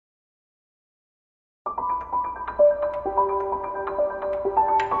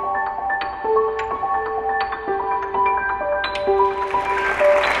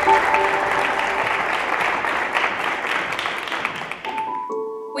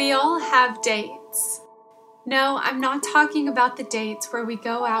We all have dates. No, I'm not talking about the dates where we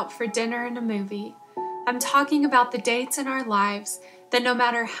go out for dinner and a movie. I'm talking about the dates in our lives that no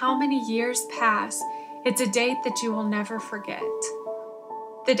matter how many years pass, it's a date that you will never forget.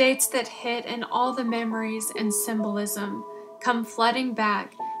 The dates that hit and all the memories and symbolism come flooding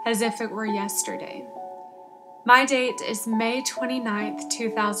back as if it were yesterday. My date is May 29th,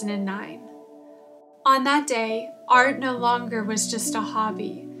 2009. On that day, art no longer was just a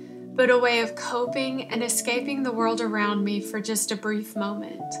hobby, but a way of coping and escaping the world around me for just a brief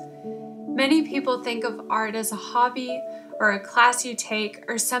moment. Many people think of art as a hobby or a class you take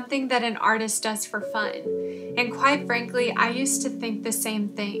or something that an artist does for fun, and quite frankly, I used to think the same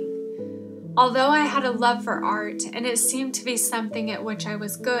thing. Although I had a love for art and it seemed to be something at which I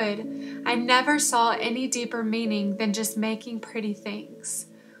was good, I never saw any deeper meaning than just making pretty things.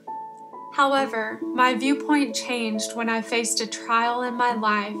 However, my viewpoint changed when I faced a trial in my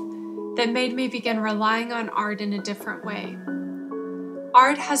life that made me begin relying on art in a different way.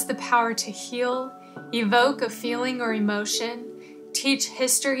 Art has the power to heal, evoke a feeling or emotion, teach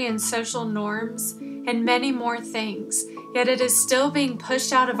history and social norms, and many more things, yet it is still being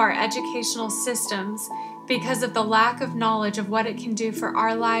pushed out of our educational systems because of the lack of knowledge of what it can do for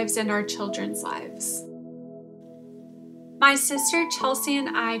our lives and our children's lives. My sister Chelsea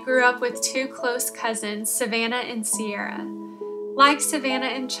and I grew up with two close cousins, Savannah and Sierra. Like Savannah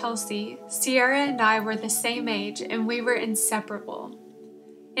and Chelsea, Sierra and I were the same age and we were inseparable.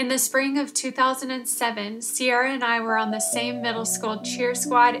 In the spring of 2007, Sierra and I were on the same middle school cheer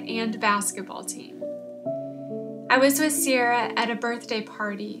squad and basketball team. I was with Sierra at a birthday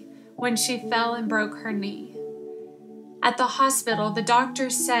party when she fell and broke her knee. At the hospital, the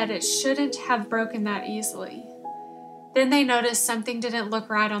doctors said it shouldn't have broken that easily. Then they noticed something didn't look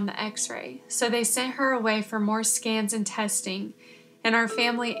right on the x-ray, so they sent her away for more scans and testing, and our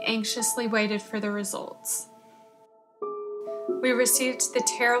family anxiously waited for the results. We received the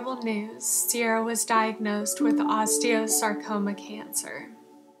terrible news Sierra was diagnosed with osteosarcoma cancer.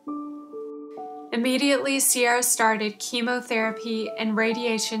 Immediately, Sierra started chemotherapy and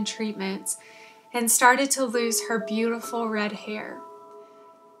radiation treatments and started to lose her beautiful red hair.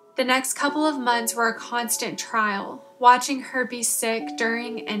 The next couple of months were a constant trial, watching her be sick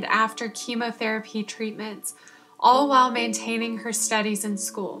during and after chemotherapy treatments, all while maintaining her studies in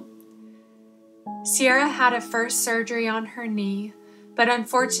school. Sierra had a first surgery on her knee, but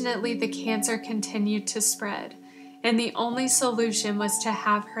unfortunately the cancer continued to spread, and the only solution was to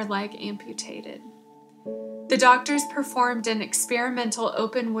have her leg amputated. The doctors performed an experimental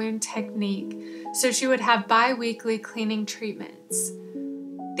open wound technique so she would have bi-weekly cleaning treatments.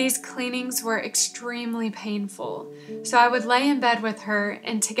 These cleanings were extremely painful, so I would lay in bed with her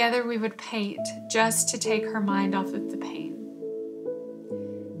and together we would paint just to take her mind off of the pain.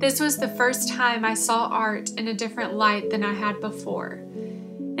 This was the first time I saw art in a different light than I had before,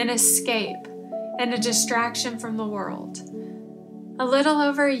 an escape and a distraction from the world. A little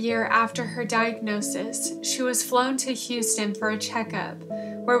over a year after her diagnosis, she was flown to Houston for a checkup,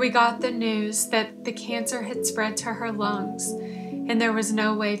 where we got the news that the cancer had spread to her lungs and there was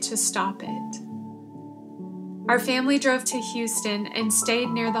no way to stop it. Our family drove to Houston and stayed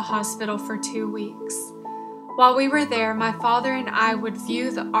near the hospital for 2 weeks. While we were there, my father and I would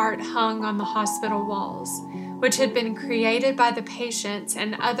view the art hung on the hospital walls, which had been created by the patients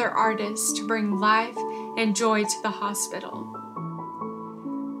and other artists to bring life and joy to the hospital.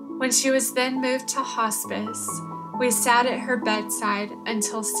 When she was then moved to hospice, we sat at her bedside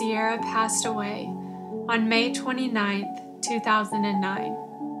until Sierra passed away on May 29th, 2009.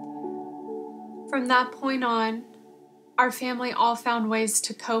 From that point on, our family all found ways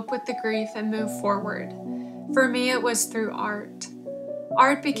to cope with the grief and move forward. For me, it was through art.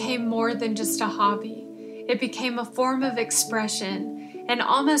 Art became more than just a hobby. It became a form of expression and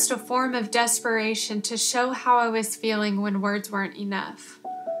almost a form of desperation to show how I was feeling when words weren't enough.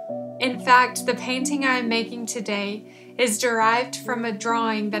 In fact, the painting I am making today is derived from a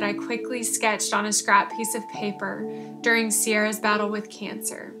drawing that I quickly sketched on a scrap piece of paper during Sierra's battle with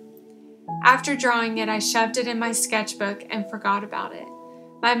cancer. After drawing it, I shoved it in my sketchbook and forgot about it.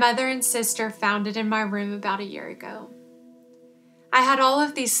 My mother and sister found it in my room about a year ago. I had all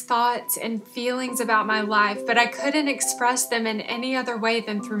of these thoughts and feelings about my life, but I couldn't express them in any other way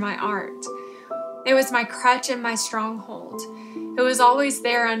than through my art. It was my crutch and my stronghold. It was always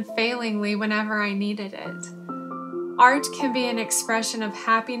there unfailingly whenever I needed it. Art can be an expression of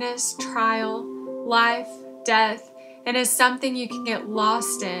happiness, trial, life, death, and is something you can get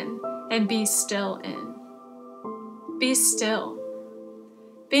lost in and be still in. Be still.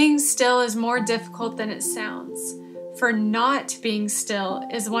 Being still is more difficult than it sounds. for not being still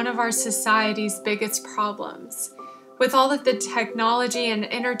is one of our society's biggest problems. With all of the technology and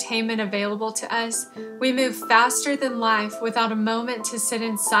entertainment available to us, we move faster than life without a moment to sit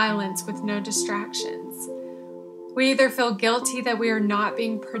in silence with no distractions. We either feel guilty that we are not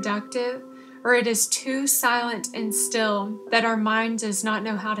being productive, or it is too silent and still that our mind does not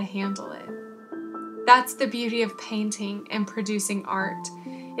know how to handle it. That's the beauty of painting and producing art.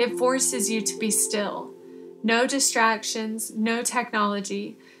 It forces you to be still. No distractions, no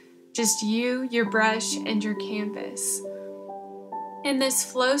technology, just you, your brush, and your canvas. In this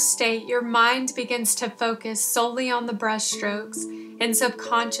flow state, your mind begins to focus solely on the brushstrokes and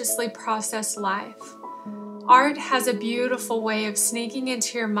subconsciously process life. Art has a beautiful way of sneaking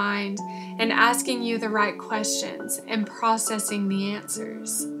into your mind and asking you the right questions and processing the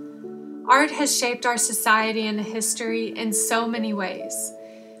answers. Art has shaped our society and history in so many ways.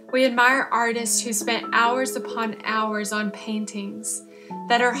 We admire artists who spent hours upon hours on paintings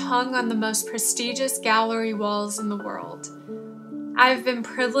that are hung on the most prestigious gallery walls in the world. I have been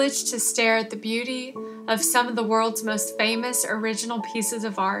privileged to stare at the beauty of some of the world's most famous original pieces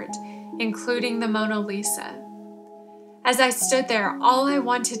of art, including the Mona Lisa. As I stood there, all I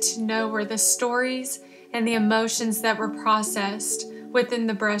wanted to know were the stories and the emotions that were processed within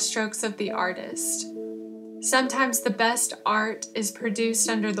the brushstrokes of the artist. Sometimes the best art is produced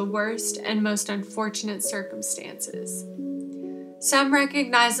under the worst and most unfortunate circumstances. Some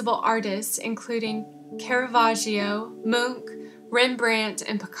recognizable artists, including Caravaggio, Munch, Rembrandt,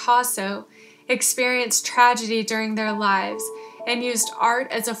 and Picasso, experienced tragedy during their lives and used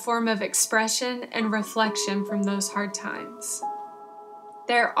art as a form of expression and reflection from those hard times.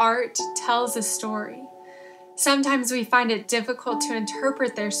 Their art tells a story. Sometimes we find it difficult to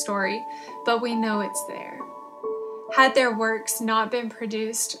interpret their story, but we know it's there. Had their works not been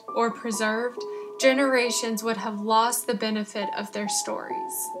produced or preserved, generations would have lost the benefit of their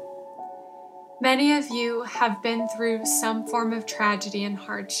stories. Many of you have been through some form of tragedy and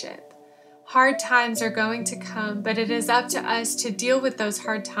hardship. Hard times are going to come, but it is up to us to deal with those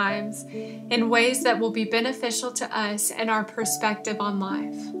hard times in ways that will be beneficial to us and our perspective on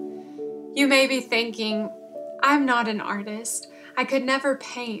life. You may be thinking, I'm not an artist. I could never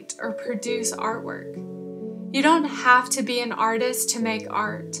paint or produce artwork. You don't have to be an artist to make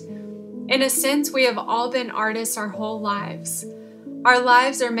art. In a sense, we have all been artists our whole lives. Our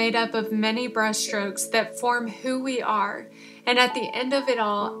lives are made up of many brushstrokes that form who we are, and at the end of it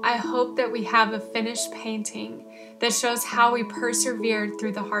all, I hope that we have a finished painting that shows how we persevered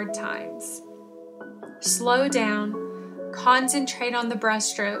through the hard times. Slow down, concentrate on the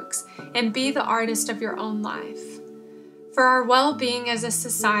brushstrokes, and be the artist of your own life. For our well-being as a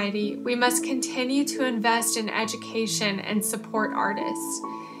society, we must continue to invest in education and support artists.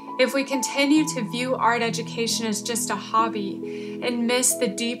 If we continue to view art education as just a hobby and miss the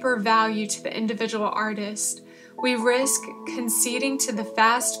deeper value to the individual artist, we risk conceding to the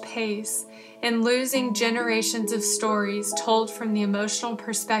fast pace and losing generations of stories told from the emotional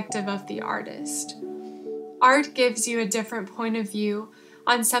perspective of the artist. Art gives you a different point of view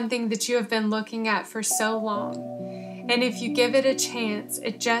on something that you have been looking at for so long, and if you give it a chance,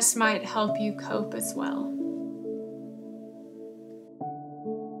 it just might help you cope as well.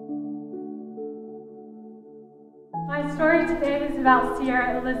 My story today is about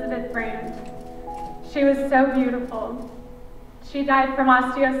Sierra Elizabeth Brand. She was so beautiful. She died from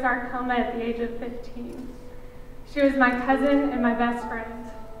osteosarcoma at the age of 15. She was my cousin and my best friend.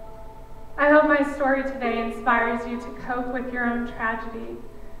 I hope my story today inspires you to cope with your own tragedy,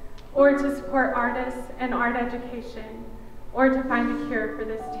 or to support artists and art education, or to find a cure for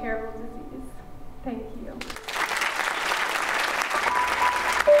this terrible disease. Thank you.